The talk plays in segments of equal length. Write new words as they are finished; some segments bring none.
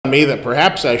me that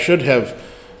perhaps I should have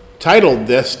titled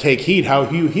this, Take Heed How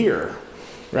You Hear,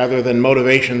 rather than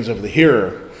Motivations of the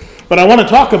Hearer. But I want to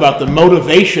talk about the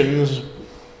motivations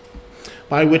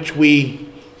by which we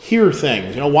hear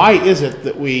things. Why is it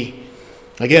that we,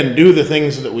 again, do the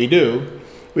things that we do?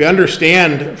 We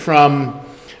understand from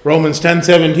Romans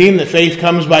 10:17 that faith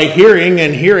comes by hearing,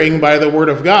 and hearing by the word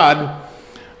of God.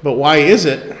 But why is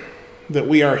it that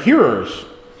we are hearers?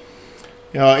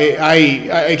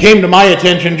 I came to my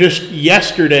attention just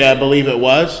yesterday, I believe it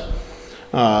was,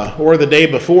 or the day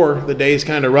before. The days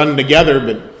kind of run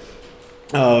together,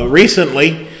 but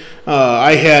recently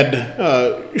I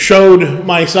had showed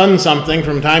my son something.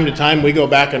 From time to time we go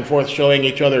back and forth showing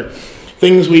each other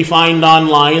things we find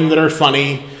online that are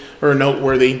funny or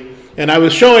noteworthy. And I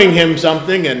was showing him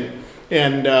something,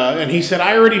 and he said,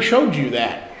 "I already showed you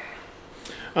that."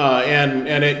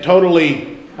 And I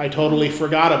totally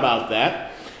forgot about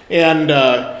that, and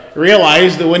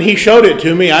realized that when he showed it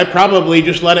to me, I probably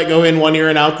just let it go in one ear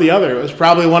and out the other. It was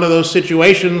probably one of those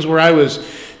situations where I was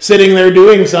sitting there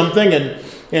doing something,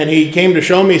 and he came to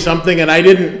show me something, and I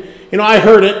didn't, I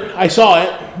heard it, I saw it,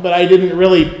 but I didn't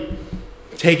really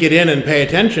take it in and pay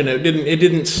attention. It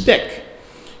didn't stick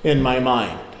in my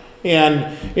mind. And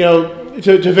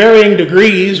to varying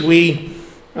degrees, we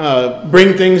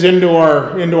bring things into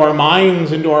our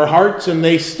minds, into our hearts, and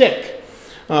they stick.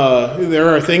 There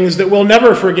are things that we'll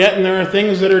never forget, and there are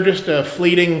things that are just a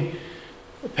fleeting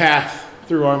path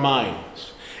through our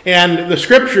minds. And the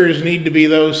scriptures need to be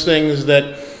those things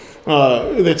that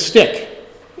stick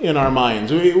in our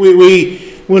minds.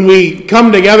 When we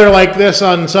come together like this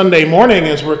on Sunday morning,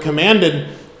 as we're commanded,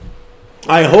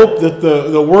 I hope that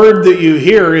the word that you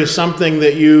hear is something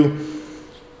that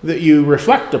you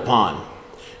reflect upon.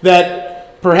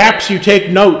 That perhaps you take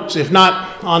notes, if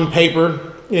not on paper,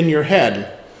 in your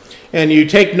head. And you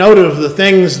take note of the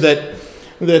things that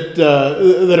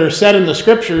are said in the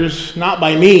scriptures, not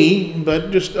by me, but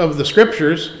just of the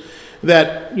scriptures,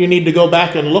 that you need to go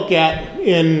back and look at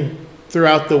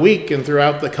throughout the week and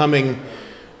throughout the coming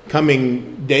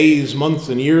days, months,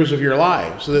 and years of your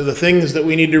lives. So the things that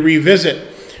we need to revisit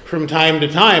from time to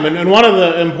time. And one of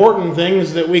the important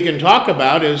things that we can talk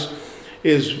about is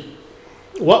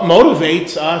what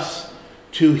motivates us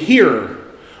to hear.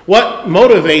 What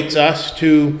motivates us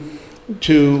to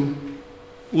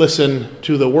listen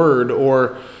to the word?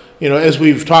 Or, as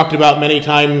we've talked about many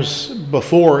times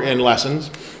before in lessons,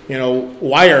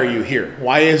 why are you here?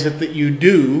 Why is it that you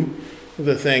do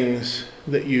the things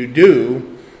that you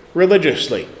do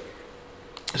religiously?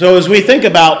 So as we think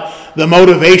about the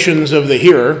motivations of the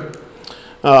hearer,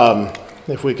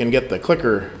 if we can get the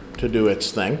clicker to do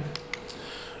its thing,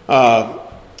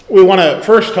 we want to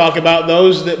first talk about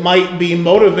those that might be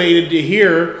motivated to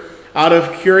hear out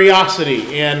of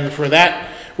curiosity. And for that,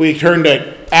 we turn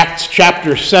to Acts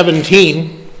chapter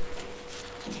 17,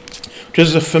 which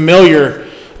is a familiar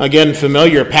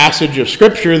passage of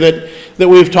Scripture that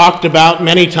we've talked about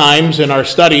many times in our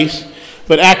studies.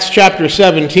 But Acts chapter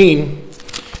 17,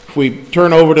 if we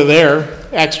turn over to there,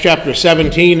 Acts chapter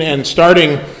 17, and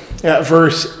starting at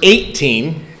verse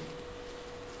 18,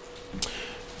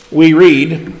 we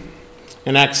read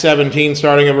in Acts 17,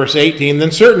 starting at verse 18,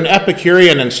 "Then certain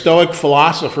Epicurean and Stoic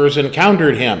philosophers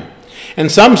encountered him.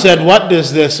 And some said, 'What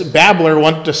does this babbler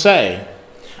want to say?'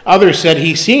 Others said,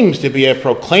 'He seems to be a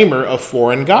proclaimer of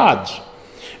foreign gods,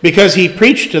 because he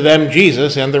preached to them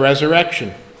Jesus and the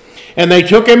resurrection.' And they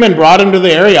took him and brought him to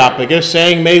the Areopagus,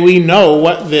 saying, 'May we know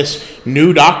what this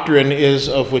new doctrine is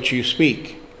of which you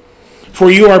speak? For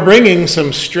you are bringing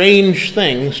some strange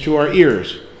things to our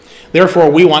ears. Therefore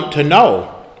we want to know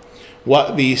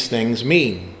what these things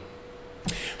mean.'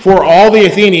 For all the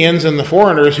Athenians and the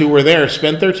foreigners who were there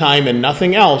spent their time in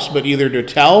nothing else but either to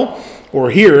tell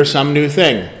or hear some new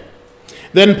thing.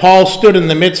 Then Paul stood in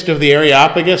the midst of the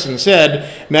Areopagus and said,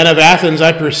 'Men of Athens,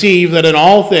 I perceive that in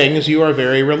all things you are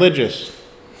very religious.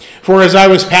 For as I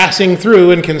was passing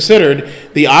through and considered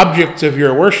the objects of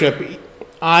your worship,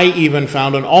 I even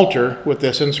found an altar with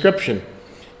this inscription,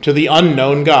 To the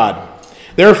unknown God.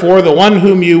 Therefore, the one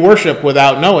whom you worship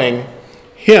without knowing,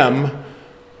 him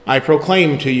I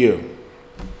proclaim to you.'"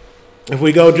 If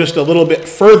we go just a little bit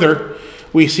further,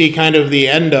 we see kind of the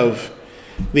end of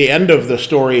the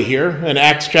story here in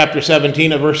Acts chapter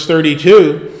 17 of verse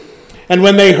 32. "And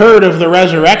when they heard of the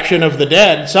resurrection of the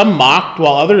dead, some mocked,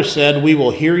 while others said, 'We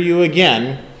will hear you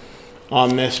again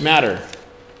on this matter.'"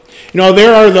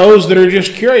 There are those that are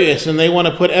just curious, and they want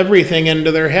to put everything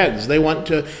into their heads. They want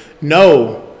to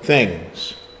know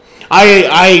things.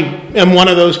 I am one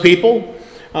of those people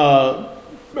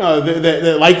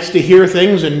that likes to hear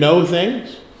things and know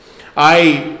things.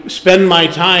 I spend my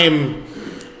time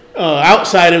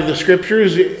outside of the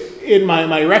Scriptures, in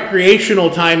my recreational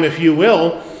time, if you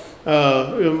will,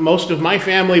 most of my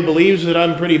family believes that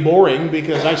I'm pretty boring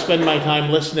because I spend my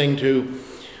time listening to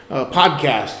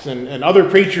podcasts and other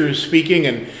preachers speaking,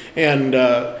 and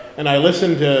I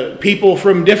listen to people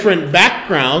from different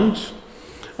backgrounds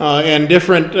and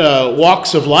different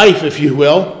walks of life, if you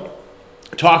will,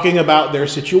 talking about their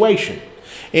situation.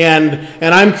 And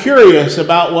I'm curious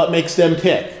about what makes them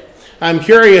tick. I'm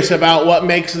curious about what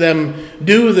makes them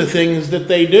do the things that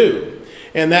they do.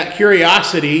 And that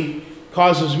curiosity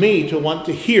causes me to want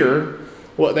to hear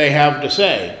what they have to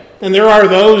say. And there are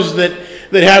those that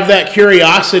have that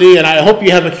curiosity, and I hope you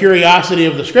have a curiosity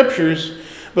of the Scriptures,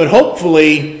 but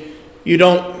hopefully you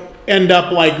don't end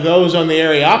up like those on the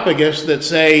Areopagus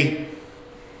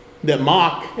that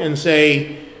mock and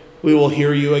say, we will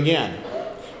hear you again.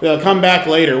 They'll come back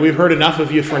later. We've heard enough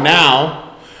of you for now.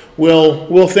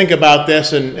 We'll think about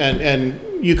this, and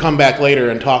you come back later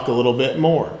and talk a little bit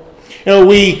more.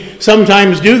 We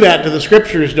sometimes do that to the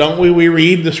Scriptures, don't we? We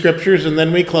read the Scriptures and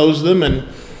then we close them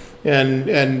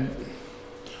and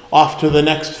off to the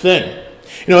next thing.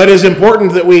 It is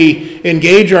important that we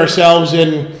engage ourselves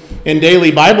in daily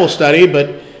Bible study,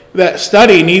 but that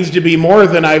study needs to be more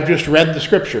than I've just read the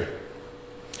Scripture.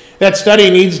 That study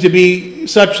needs to be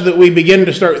such that we begin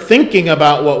to start thinking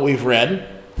about what we've read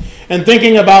and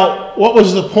thinking about what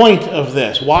was the point of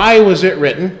this? Why was it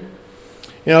written?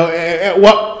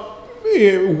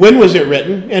 When was it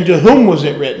written, and to whom was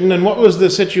it written, and what was the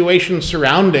situation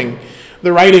surrounding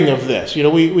the writing of this?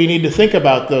 We need to think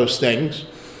about those things.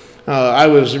 I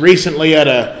was recently at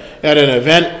an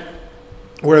event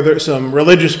where some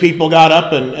religious people got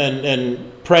up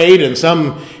and prayed, and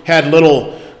some had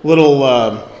little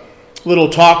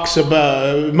talks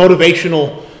about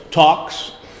motivational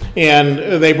talks,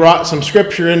 and they brought some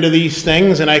scripture into these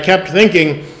things, and I kept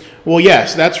thinking, well,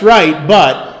 yes, that's right,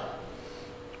 but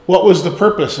what was the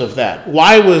purpose of that?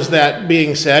 Why was that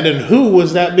being said, and who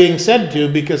was that being said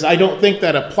to? Because I don't think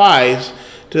that applies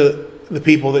to the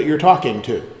people that you're talking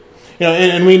to.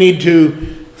 And we need to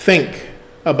think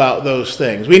about those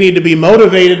things. We need to be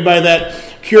motivated by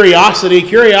that curiosity.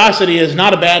 Curiosity is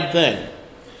not a bad thing.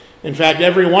 In fact,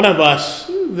 every one of us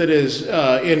that is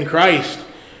in Christ,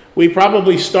 we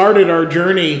probably started our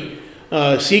journey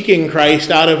seeking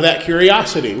Christ out of that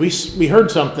curiosity. We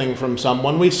heard something from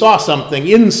someone. We saw something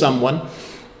in someone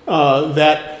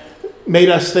that made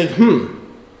us think,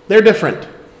 they're different.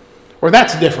 Or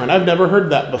that's different. I've never heard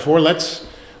that before. Let's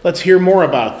hear more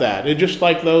about that. It's just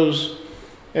like those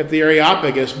at the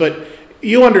Areopagus. But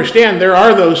you understand there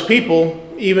are those people,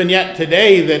 even yet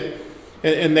today, that,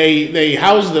 and they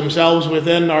house themselves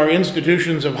within our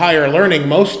institutions of higher learning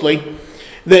mostly,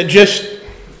 that just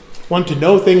want to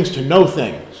know things to know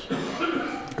things.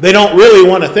 They don't really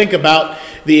want to think about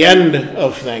the end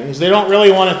of things. They don't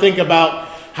really want to think about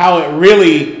how it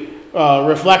really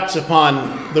reflects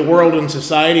upon the world and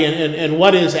society and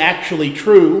what is actually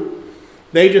true.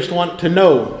 They just want to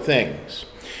know things.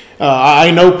 I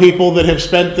know people that have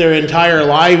spent their entire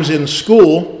lives in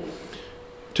school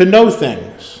to know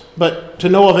things, but to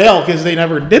no avail because they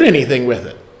never did anything with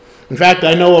it. In fact,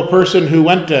 I know a person who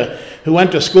went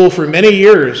to school for many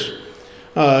years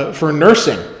for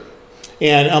nursing,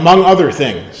 and among other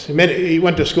things. He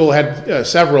went to school, had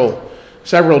several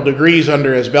degrees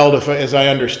under his belt, as I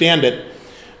understand it,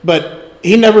 but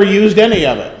he never used any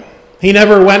of it. He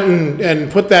never went and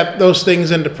put those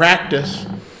things into practice.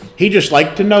 He just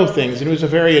liked to know things, and he was a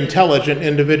very intelligent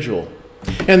individual.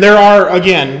 And there are,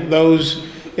 again, those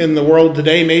in the world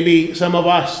today, maybe some of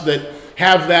us, that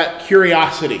have that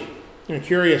curiosity. A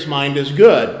curious mind is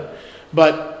good,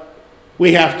 but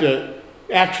we have to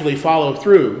actually follow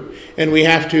through, and we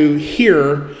have to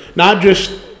hear, not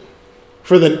just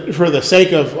for the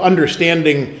sake of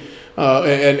understanding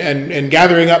and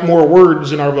gathering up more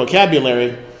words in our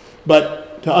vocabulary,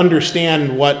 but to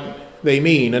understand what they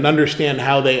mean and understand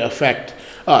how they affect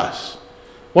us.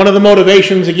 One of the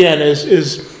motivations, again,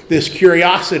 is this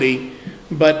curiosity,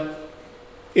 but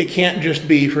it can't just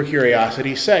be for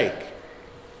curiosity's sake.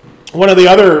 One of the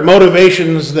other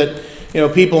motivations that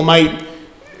people might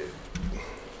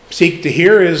seek to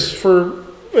hear is for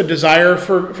a desire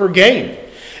for gain.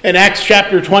 In Acts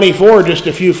chapter 24, just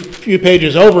a few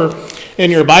pages over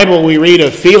in your Bible, we read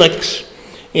of Felix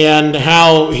and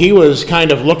how he was kind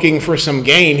of looking for some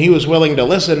gain. He was willing to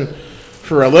listen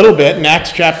for a little bit. In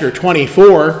Acts chapter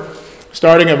 24,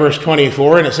 starting at verse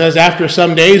 24, and it says, "After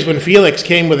some days, when Felix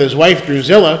came with his wife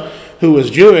Drusilla, who was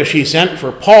Jewish, he sent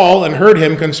for Paul and heard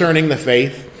him concerning the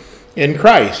faith in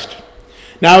Christ.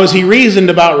 Now as he reasoned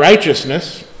about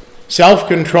righteousness,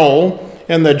 self-control,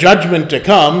 and the judgment to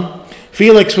come,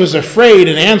 Felix was afraid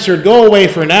and answered, "Go away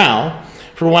for now,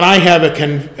 for when I have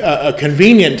a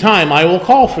convenient time, I will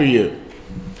call for you."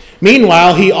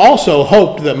 Meanwhile, he also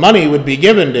hoped that money would be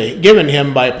given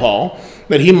him by Paul,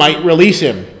 that he might release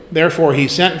him. Therefore, he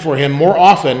sent for him more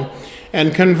often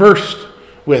and conversed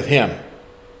with him.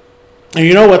 And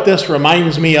you know what this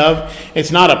reminds me of?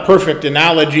 It's not a perfect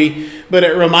analogy, but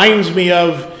it reminds me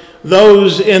of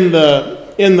those in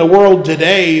the world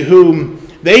today whom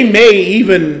they may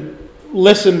even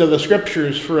listen to the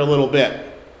scriptures for a little bit,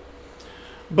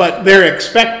 but they're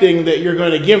expecting that you're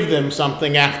going to give them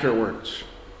something afterwards.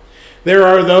 There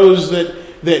are those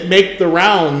that make the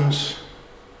rounds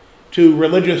to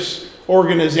religious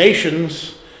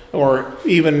organizations or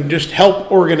even just help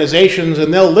organizations,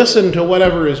 and they'll listen to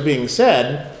whatever is being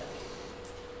said,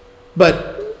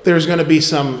 but there's going to be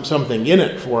something in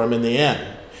it for them in the end.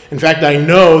 In fact, I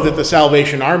know that the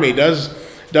Salvation Army does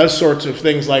sorts of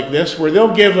things like this, where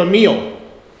they'll give a meal.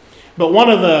 But one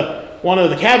of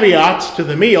the caveats to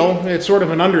the meal, it's sort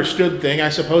of an understood thing. I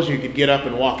suppose you could get up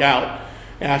and walk out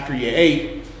after you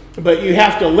ate, but you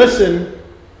have to listen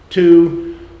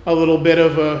to a little bit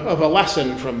of a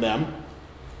lesson from them,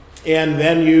 and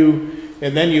then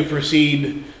you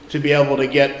proceed to be able to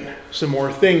get some more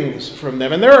things from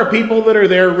them. And there are people that are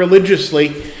there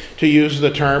religiously, to use the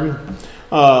term,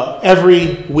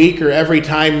 every week or every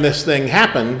time this thing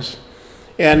happens,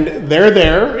 and they're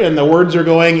there, and the words are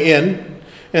going in,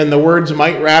 and the words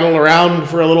might rattle around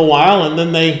for a little while, and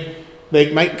then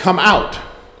they might come out.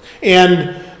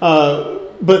 And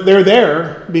but they're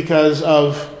there because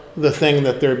of the thing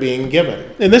that they're being given.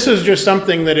 And this is just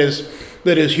something that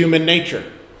is human nature.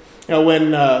 You know,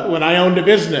 when I owned a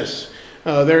business,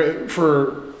 there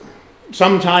for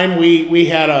some time we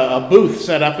had a booth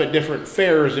set up at different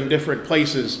fairs in different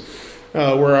places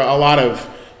where a lot of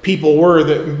people were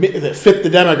that fit the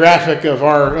demographic of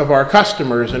our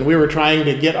customers, and we were trying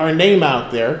to get our name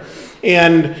out there.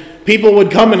 And people would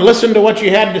come and listen to what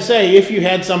you had to say if you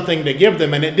had something to give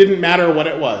them, and it didn't matter what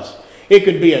it was. It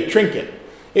could be a trinket.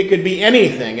 It could be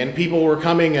anything, and people were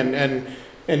coming and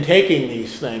taking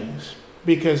these things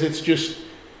because it's just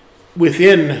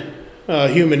within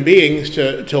human beings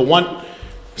to want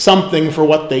something for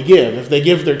what they give. If they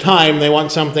give their time, they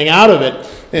want something out of it,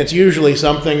 and it's usually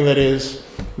something that is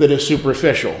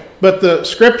superficial. But the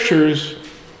scriptures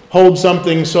hold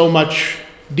something so much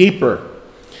deeper.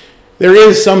 There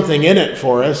is something in it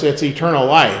for us. It's eternal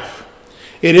life.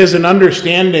 It is an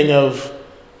understanding of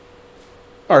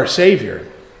our Savior.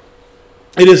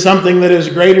 It is something that is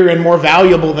greater and more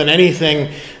valuable than anything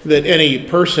that any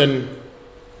person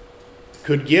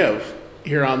could give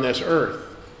here on this earth.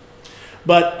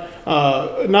 But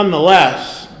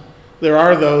nonetheless, there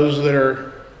are those that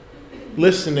are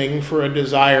listening for a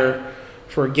desire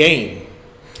for gain.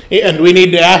 And we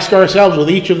need to ask ourselves with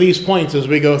each of these points as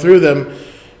we go through them,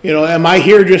 you know, am I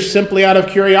here just simply out of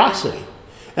curiosity?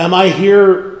 Am I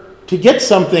here to get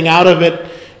something out of it,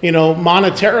 you know,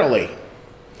 monetarily?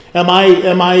 Am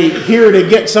I here to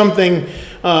get something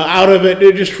out of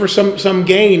it just for some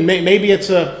gain? Maybe it's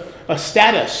a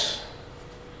status.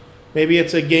 Maybe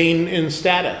it's a gain in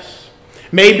status.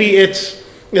 Maybe it's,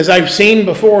 as I've seen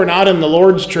before, not in the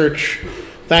Lord's church,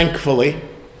 thankfully,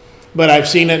 but I've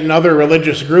seen it in other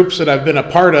religious groups that I've been a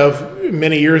part of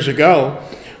many years ago,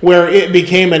 where it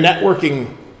became a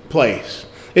networking place.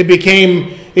 It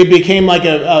became like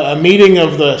a meeting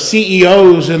of the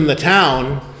CEOs in the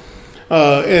town,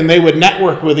 and they would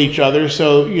network with each other.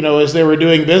 So, you know, as they were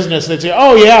doing business, they'd say,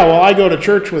 "Oh yeah, well, I go to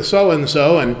church with so and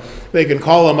so," and they can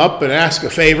call them up and ask a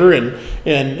favor, and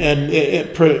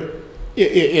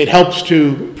it helps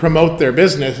to promote their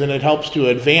business, and it helps to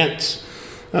advance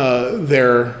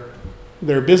their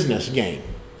business gain.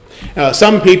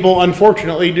 Some people,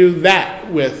 unfortunately, do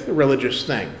that with religious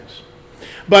things.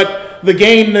 But the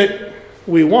gain that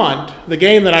we want, the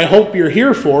gain that I hope you're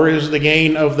here for, is the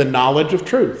gain of the knowledge of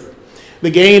truth. The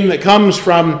gain that comes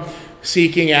from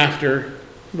seeking after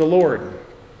the Lord.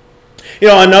 You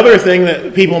know, another thing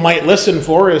that people might listen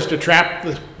for is to trap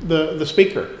the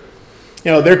speaker.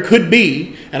 You know, there could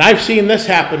be, and I've seen this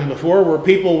happen before, where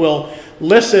people will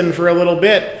listen for a little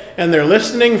bit, and they're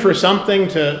listening for something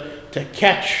to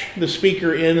catch the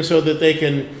speaker in so that they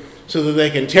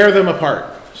can tear them apart,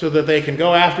 so that they can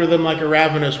go after them like a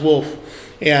ravenous wolf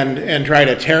and try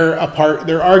to tear apart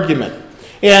their argument.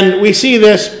 And we see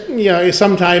this, you know,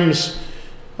 sometimes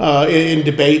in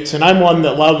debates, and I'm one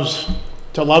that loves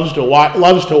to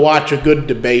watch a good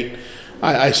debate.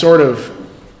 I sort of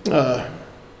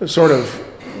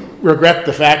regret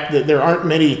the fact that there aren't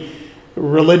many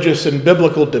religious and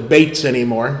biblical debates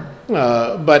anymore.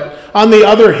 But on the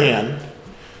other hand,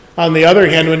 On the other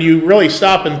hand, when you really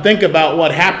stop and think about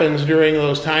what happens during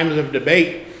those times of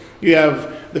debate, you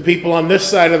have the people on this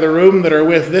side of the room that are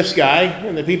with this guy,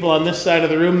 and the people on this side of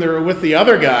the room that are with the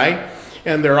other guy,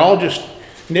 and they're all just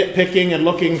nitpicking and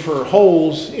looking for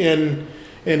holes in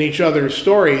each other's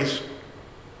stories,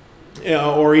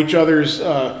 or each other's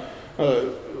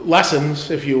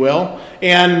lessons, if you will,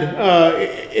 and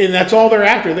that's all they're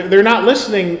after. They're not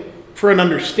listening for an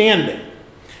understanding.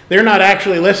 They're not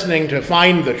actually listening to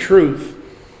find the truth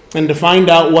and to find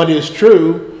out what is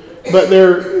true, but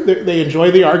they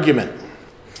enjoy the argument.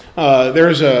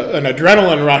 There's an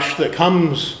adrenaline rush that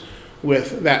comes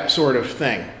with that sort of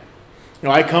thing. You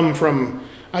know, I come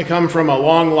from a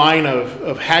long line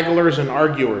of hagglers and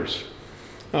arguers,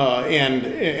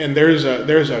 and there's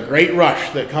a great rush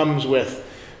that comes with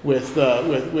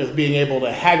being able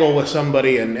to haggle with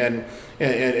somebody and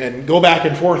go back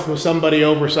and forth with somebody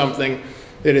over something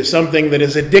that is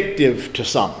addictive to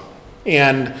some.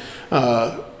 And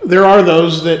there are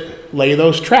those that lay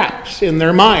those traps in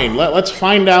their mind. Let's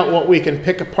find out what we can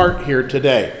pick apart here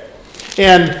today.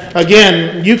 And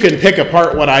again, you can pick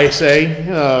apart what I say.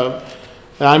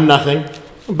 I'm nothing.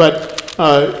 But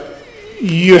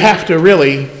you have to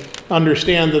really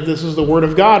understand that this is the Word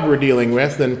of God we're dealing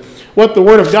with. And what the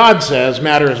Word of God says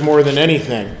matters more than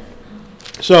anything.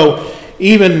 So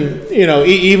even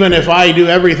if I do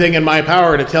everything in my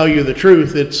power to tell you the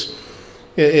truth,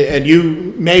 and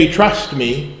you may trust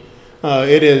me,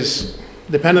 it is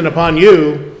dependent upon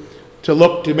you to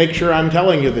look to make sure I'm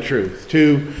telling you the truth,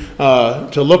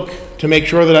 to look to make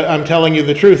sure that I'm telling you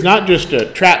the truth, not just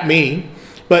to trap me,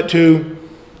 but to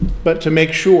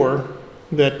make sure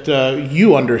that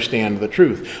you understand the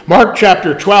truth. Mark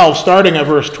chapter 12, starting at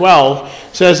verse 12,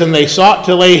 says, "And they sought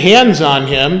to lay hands on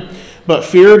him, but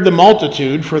feared the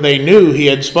multitude, for they knew he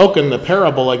had spoken the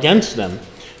parable against them.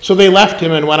 So they left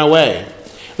him and went away.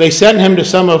 They sent him to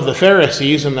some of the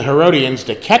Pharisees and the Herodians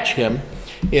to catch him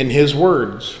in his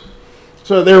words."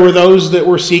 So there were those that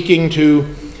were seeking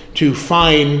to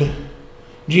find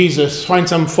Jesus, find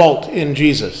some fault in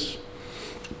Jesus.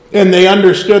 And they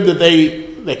understood that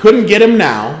they couldn't get him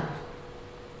now,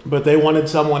 but they wanted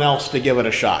someone else to give it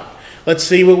a shot. Let's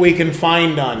see what we can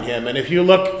find on him. And if you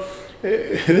look,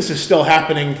 this is still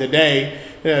happening today,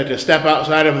 to step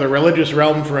outside of the religious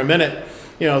realm for a minute,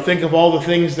 think of all the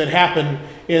things that happen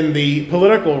in the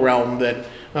political realm that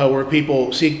where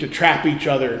people seek to trap each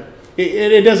other.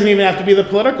 It doesn't even have to be the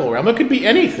political realm. It could be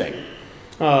anything.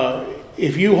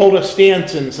 If you hold a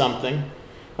stance in something,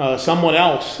 someone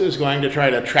else is going to try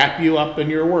to trap you up in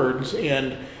your words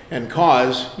and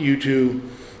cause you to,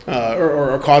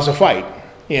 or cause a fight.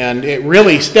 And it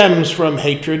really stems from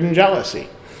hatred and jealousy.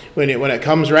 When it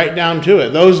comes right down to it,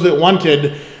 those that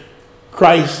wanted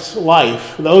Christ's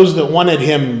life, those that wanted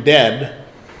him dead,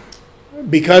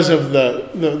 because of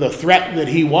the threat that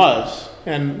he was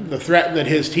and the threat that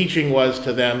his teaching was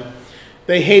to them,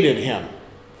 they hated him.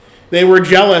 They were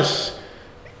jealous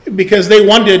because they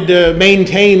wanted to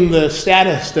maintain the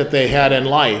status that they had in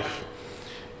life.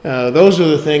 Those are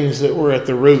the things that were at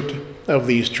the root of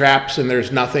these traps, and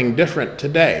there's nothing different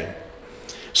today.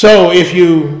 So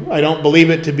I don't believe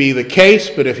it to be the case,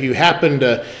 but if you happen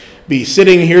to be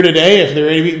sitting here today, if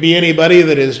there be anybody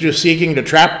that is just seeking to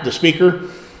trap the speaker,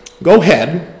 go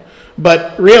ahead,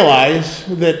 but realize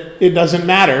that it doesn't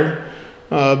matter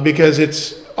because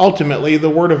it's ultimately the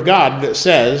Word of God that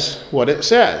says what it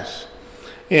says.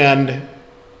 And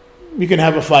you can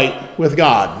have a fight with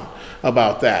God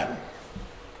about that.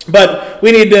 But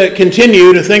we need to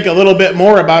continue to think a little bit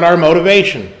more about our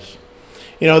motivations.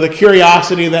 The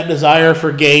curiosity, that desire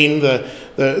for gain,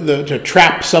 to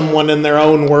trap someone in their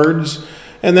own words.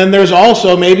 And then there's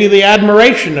also maybe the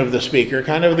admiration of the speaker,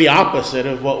 kind of the opposite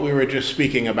of what we were just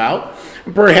speaking about.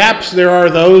 Perhaps there are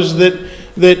those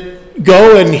that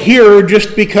go and hear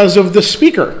just because of the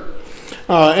speaker.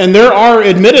 And there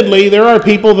are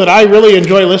people that I really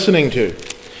enjoy listening to.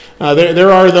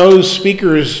 There are those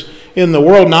speakers in the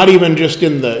world, not even just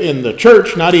in the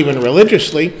church, not even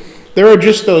religiously. There are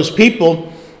just those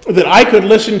people that I could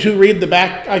listen to them read the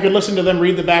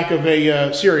back of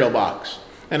a cereal box,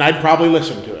 and I'd probably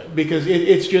listen to it because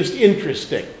it's just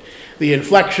interesting. The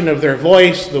inflection of their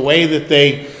voice, the way that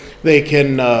they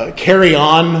can carry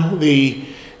on the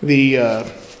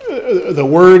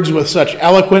words with such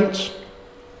eloquence.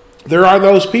 There are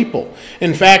those people.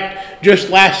 In fact, just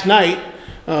last night,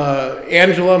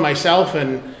 Angela, myself,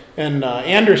 and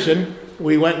Anderson,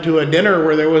 we went to a dinner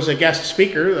where there was a guest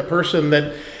speaker, a person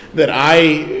that I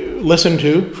listen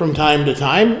to from time to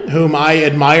time, whom I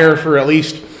admire for at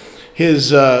least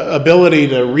his ability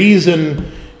to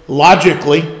reason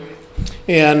logically,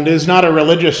 and is not a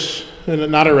religious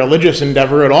not a religious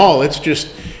endeavor at all. It's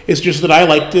just that I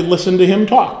like to listen to him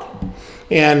talk.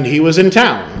 And he was in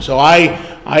town, so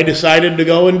I decided to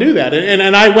go and do that.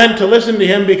 And I went to listen to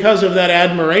him because of that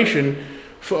admiration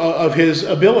of his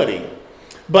ability.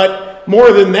 But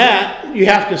more than that, you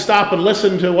have to stop and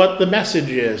listen to what the message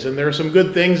is. And there are some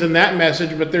good things in that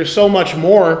message, but there's so much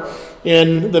more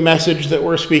in the message that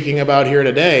we're speaking about here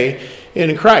today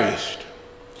in Christ.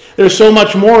 There's so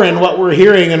much more in what we're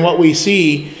hearing and what we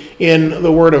see in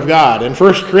the Word of God. In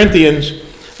 1 Corinthians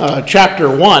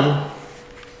chapter 1,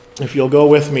 if you'll go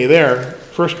with me there,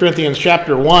 1 Corinthians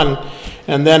chapter 1,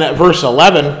 and then at verse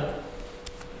 11,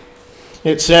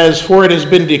 it says, "For it has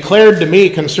been declared to me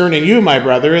concerning you, my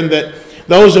brethren, that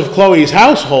those of Chloe's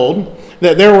household,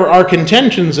 that there are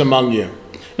contentions among you.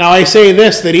 Now I say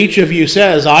this, that each of you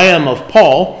says, I am of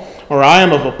Paul, or I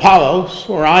am of Apollos,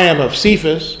 or I am of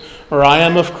Cephas, or I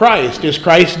am of Christ. Is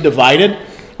Christ divided?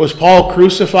 Was Paul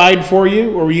crucified for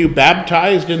you, or were you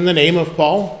baptized in the name of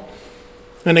Paul?"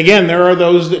 And again, there are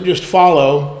those that just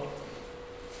follow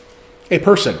a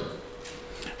person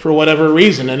for whatever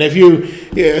reason. And if you,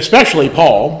 especially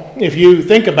Paul, if you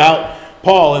think about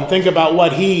Paul and think about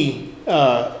what he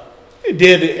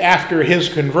did after his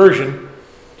conversion,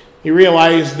 you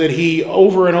realize that he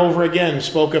over and over again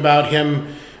spoke about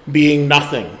him being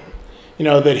nothing. You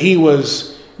know, that he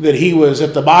was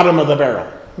at the bottom of the barrel.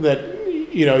 That,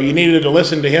 you know, you needed to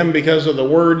listen to him because of the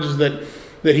words that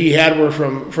he had were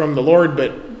from the Lord,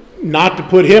 but not to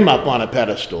put him up on a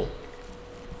pedestal.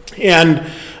 And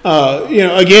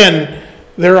again,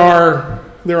 there are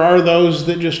those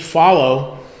that just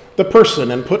follow the person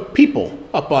and put people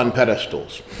up on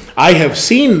pedestals. I have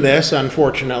seen this,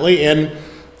 unfortunately, in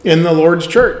the Lord's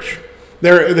church.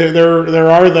 There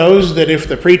are those that if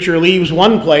the preacher leaves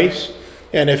one place,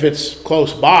 and if it's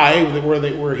close by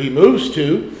where he moves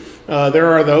to,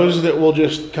 there are those that will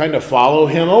just kind of follow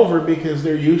him over because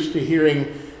they're used to hearing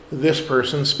this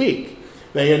person speak.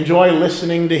 They enjoy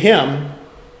listening to him.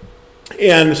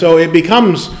 And so it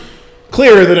becomes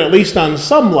clear that at least on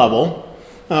some level,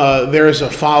 there's a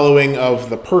following of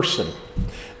the person.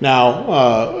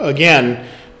 Now, again,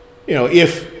 you know,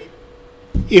 if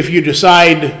you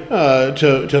decide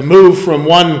to move from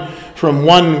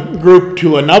one group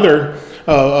to another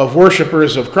of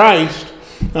worshipers of Christ,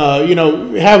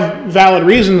 have valid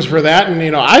reasons for that,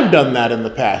 and I've done that in the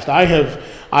past. I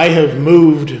have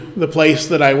moved the place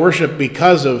that I worship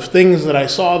because of things that I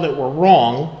saw that were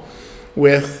wrong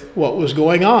with what was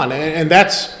going on, and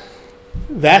that's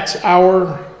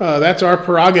our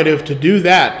prerogative to do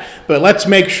that. But let's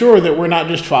make sure that we're not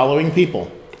just following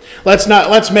people.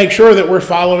 Let's make sure that we're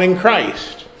following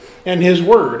Christ and His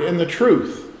Word and the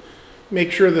truth.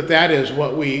 Make sure that is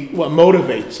what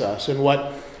motivates us and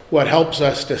what helps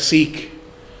us to seek.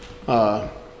 It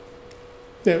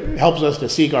helps us to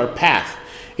seek our path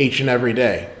each and every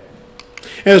day.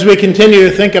 As we continue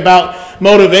to think about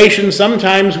motivation,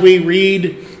 sometimes we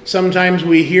read, sometimes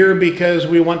we hear because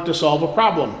we want to solve a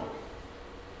problem.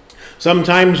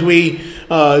 Sometimes we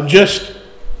just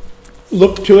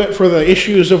look to it for the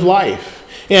issues of life.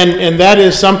 And that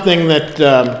is something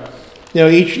that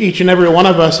each and every one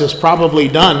of us has probably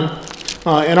done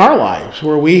in our lives,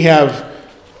 where we have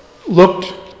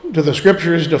looked to the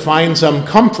Scriptures to find some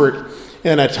comfort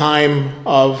in a time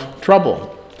of trouble.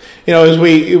 As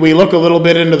we look a little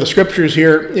bit into the Scriptures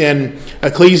here in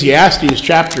Ecclesiastes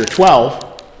chapter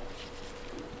 12,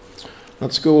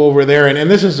 let's go over there.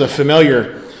 And this is a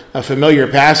familiar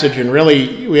passage, and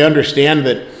really we understand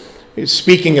that it's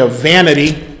speaking of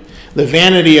vanity, the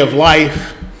vanity of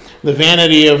life, the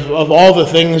vanity of all the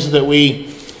things that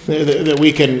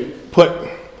we can put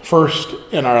first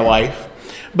in our life.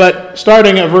 But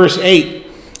starting at verse 8,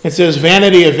 it says,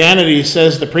 "Vanity of vanities,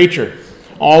 says the preacher.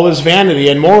 All is vanity,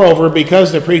 and moreover,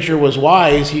 because the preacher was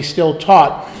wise, he still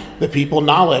taught the people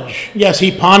knowledge. Yes,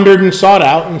 he pondered and sought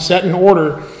out and set in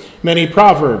order many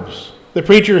proverbs. The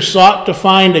preacher sought to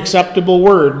find acceptable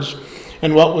words,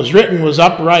 and what was written was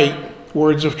upright,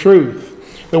 words of truth.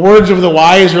 The words of the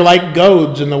wise are like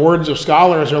goads, and the words of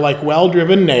scholars are like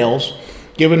well-driven nails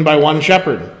given by one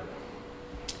shepherd.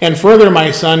 And further,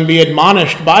 my son, be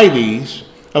admonished by these.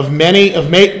 Of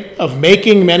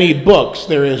making many books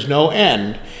there is no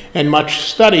end, and much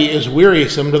study is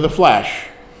wearisome to the flesh.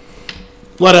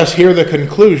 Let us hear the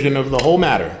conclusion of the whole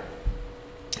matter.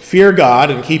 Fear God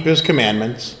and keep his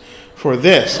commandments, for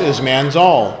this is man's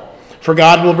all. For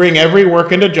God will bring every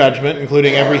work into judgment,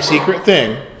 including every secret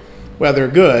thing, whether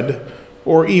good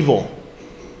or evil."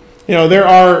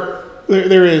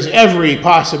 There is every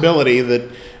possibility that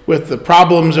with the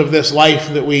problems of this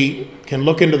life that we can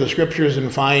look into the Scriptures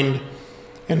and find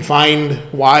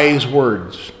wise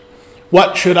words.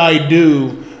 What should I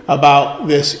do about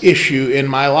this issue in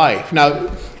my life?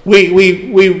 Now,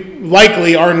 we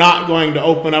likely are not going to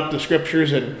open up the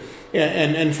scriptures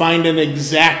and find an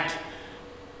exact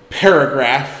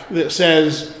paragraph that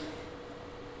says,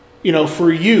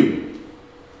 for you,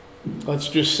 let's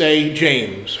just say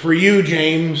James, for you,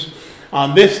 James,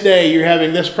 on this day you're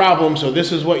having this problem, so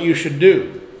this is what you should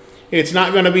do. It's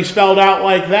not going to be spelled out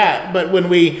like that, but when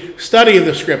we study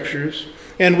the scriptures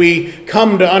and we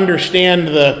come to understand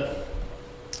the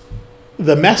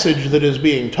message that is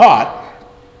being taught,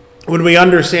 when we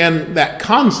understand that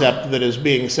concept that is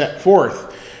being set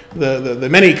forth, the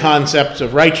many concepts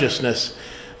of righteousness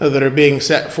that are being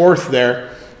set forth there,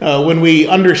 when we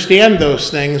understand those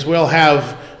things, we'll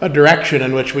have a direction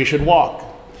in which we should walk.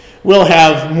 We'll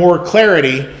have more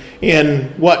clarity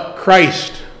in what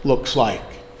Christ looks like.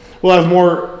 We'll have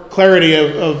more clarity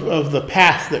of the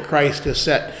path that Christ has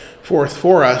set forth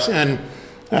for us. And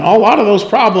a lot of those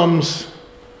problems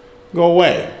go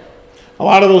away. A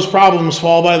lot of those problems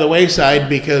fall by the wayside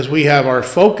because we have our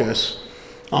focus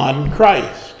on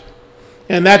Christ.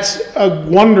 And that's a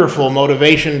wonderful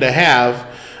motivation to have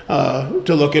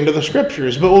to look into the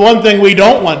scriptures. But one thing we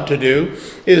don't want to do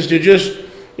is to just,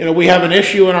 we have an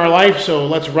issue in our life, so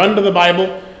let's run to the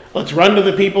Bible. Let's run to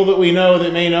the people that we know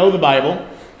that may know the Bible,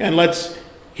 and let's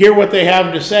hear what they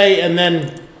have to say, and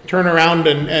then turn around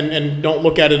and don't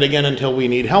look at it again until we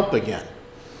need help again.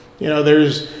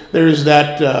 There's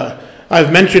that,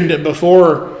 I've mentioned it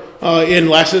before in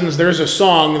lessons, there's a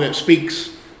song that speaks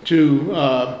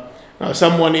to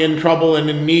someone in trouble and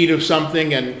in need of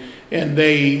something, and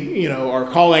they, are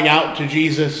calling out to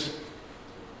Jesus,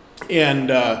 and,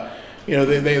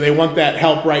 they want that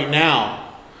help right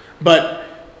now. But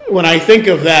when I think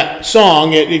of that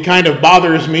song, it kind of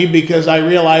bothers me because I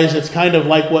realize it's kind of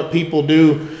like what people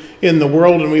do in the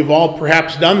world, and we've all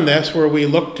perhaps done this, where we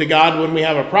look to God when we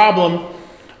have a problem.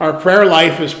 Our prayer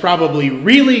life is probably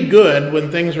really good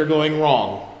when things are going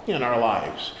wrong in our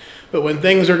lives. But when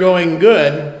things are going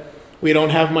good, we don't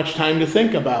have much time to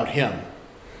think about Him.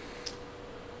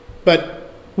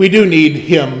 But we do need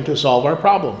Him to solve our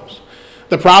problems.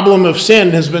 The problem of sin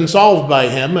has been solved by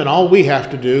Him, and all we have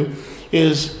to do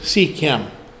is seek Him.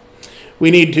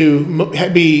 We need to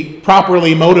be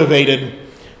properly motivated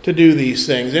to do these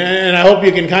things. And I hope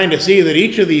you can kind of see that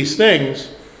each of these things,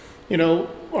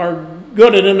 are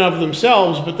good in and of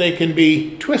themselves, but they can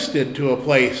be twisted to a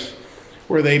place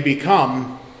where they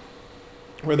become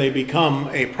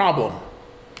a problem.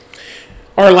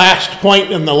 Our last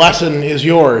point in the lesson is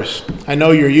yours. I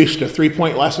know you're used to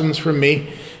 3-point lessons from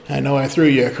me. I know I threw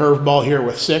you a curveball here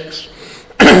with 6,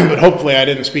 but hopefully I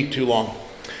didn't speak too long.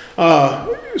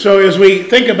 So as we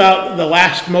think about the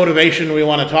last motivation we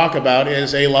want to talk about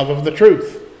is a love of the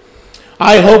truth.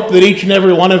 I hope that each and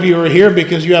every one of you are here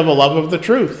because you have a love of the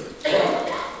truth.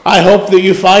 I hope that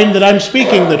you find that I'm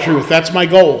speaking the truth. That's my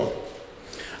goal.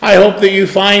 I hope that you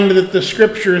find that the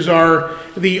scriptures are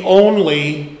the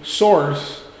only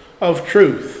source of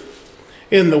truth.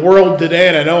 In the world today,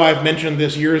 and I know I've mentioned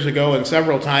this years ago and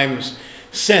several times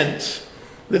since,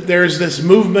 that there's this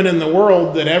movement in the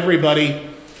world that everybody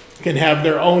can have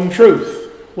their own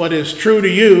truth. What is true to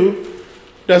you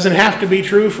doesn't have to be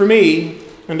true for me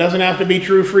and doesn't have to be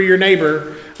true for your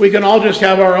neighbor. We can all just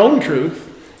have our own truth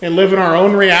and live in our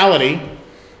own reality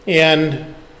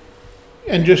and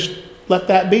just let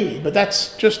that be. But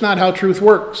that's just not how truth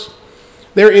works.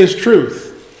 There is truth,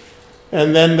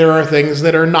 and then there are things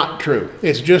that are not true.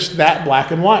 It's just that black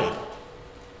and white.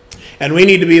 And we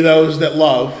need to be those that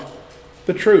love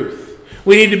the truth.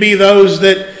 We need to be those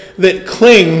that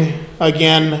cling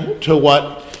again to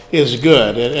what is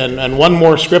good. And one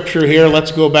more scripture here.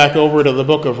 Let's go back over to the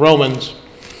book of Romans.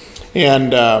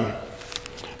 And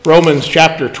Romans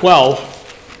chapter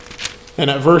 12, and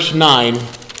at verse 9,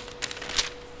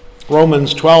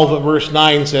 Romans 12 at verse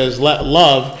 9 says, "Let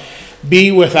love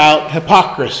be without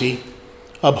hypocrisy.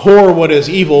 Abhor what is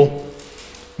evil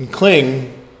and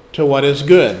cling to what is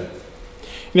good."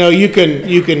 You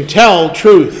can tell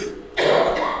truth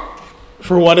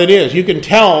for what it is. You can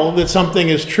tell that something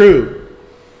is true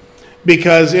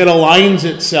because it aligns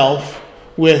itself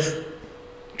with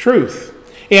truth.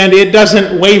 And it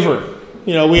doesn't waver.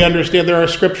 We understand there are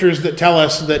scriptures that tell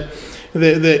us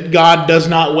that God does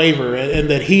not waver, and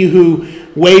that he who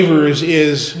wavers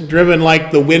is driven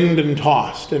like the wind and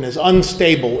tossed and is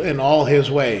unstable in all his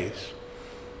ways.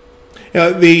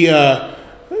 We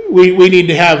need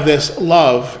to have this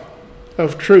love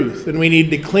of truth, and we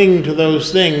need to cling to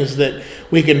those things that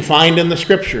we can find in the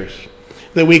scriptures,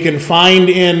 that we can find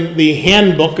in the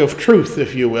handbook of truth,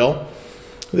 if you will,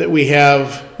 that we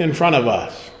have in front of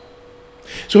us.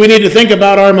 So we need to think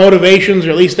about our motivations,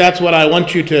 or at least that's what I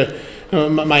want you to,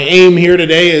 my aim here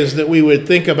today is that we would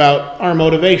think about our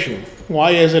motivation.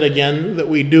 Why is it, again, that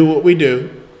we do what we do?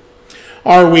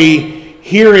 Are we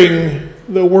hearing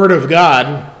the Word of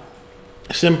God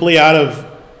simply out of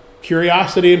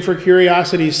curiosity and for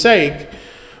curiosity's sake?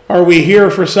 Are we here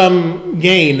for some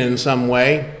gain in some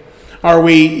way? Are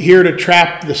we here to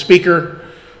trap the speaker?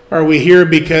 Are we here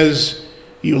because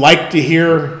you like to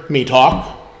hear me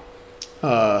talk?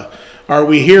 Are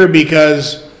we here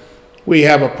because we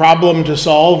have a problem to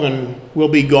solve and we'll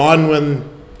be gone when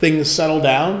things settle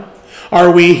down? Are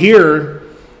we here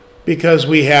because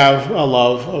we have a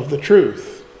love of the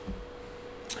truth?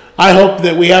 I hope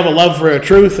that we have a love for a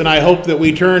truth, and I hope that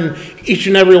we turn each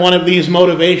and every one of these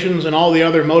motivations and all the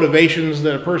other motivations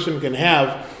that a person can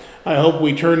have, I hope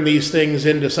we turn these things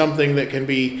into something that can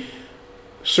be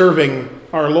serving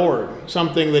our Lord,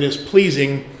 something that is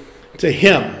pleasing to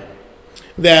Him,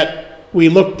 that we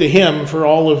look to Him for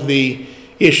all of the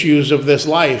issues of this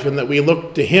life, and that we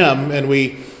look to Him and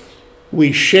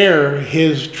we share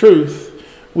His truth,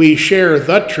 we share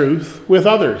the truth with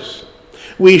others.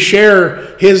 We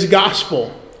share His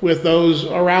gospel with those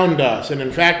around us. And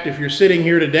in fact, if you're sitting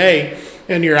here today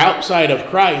and you're outside of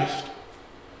Christ,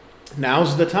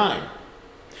 now's the time.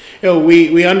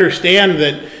 We understand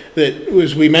that,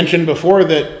 as we mentioned before,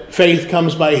 that faith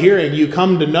comes by hearing. You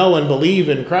come to know and believe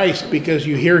in Christ because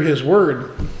you hear His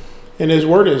Word. And His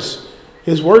Word is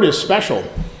special.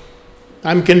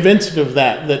 I'm convinced of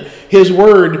that His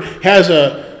Word has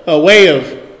a way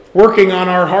of working on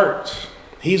our hearts.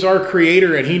 He's our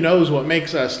Creator, and He knows what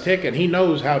makes us tick, and He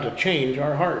knows how to change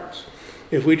our hearts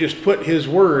if we just put His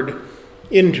Word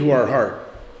into our heart.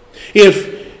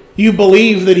 If you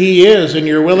believe that He is, and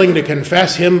you're willing to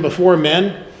confess Him before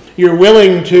men, you're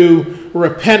willing to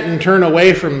repent and turn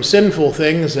away from sinful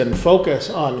things and focus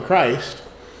on Christ,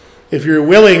 if you're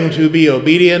willing to be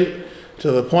obedient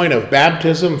to the point of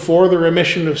baptism for the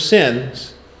remission of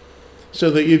sins, so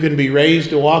that you can be raised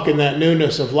to walk in that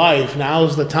newness of life,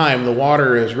 now's the time. The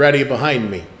water is ready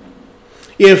behind me.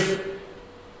 If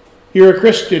you're a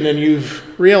Christian and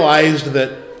you've realized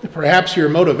that perhaps your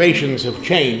motivations have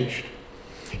changed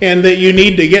and that you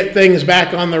need to get things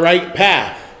back on the right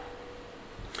path,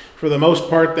 for the most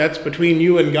part, that's between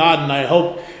you and God, and I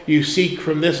hope you seek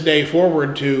from this day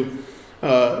forward to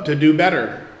do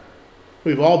better.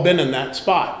 We've all been in that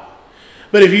spot.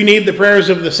 But if you need the prayers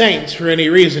of the saints for any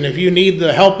reason, if you need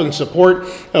the help and support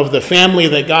of the family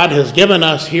that God has given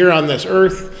us here on this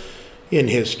earth in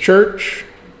His church,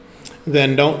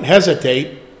 then don't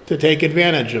hesitate to take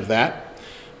advantage of that,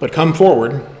 but come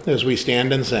forward as we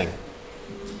stand and sing.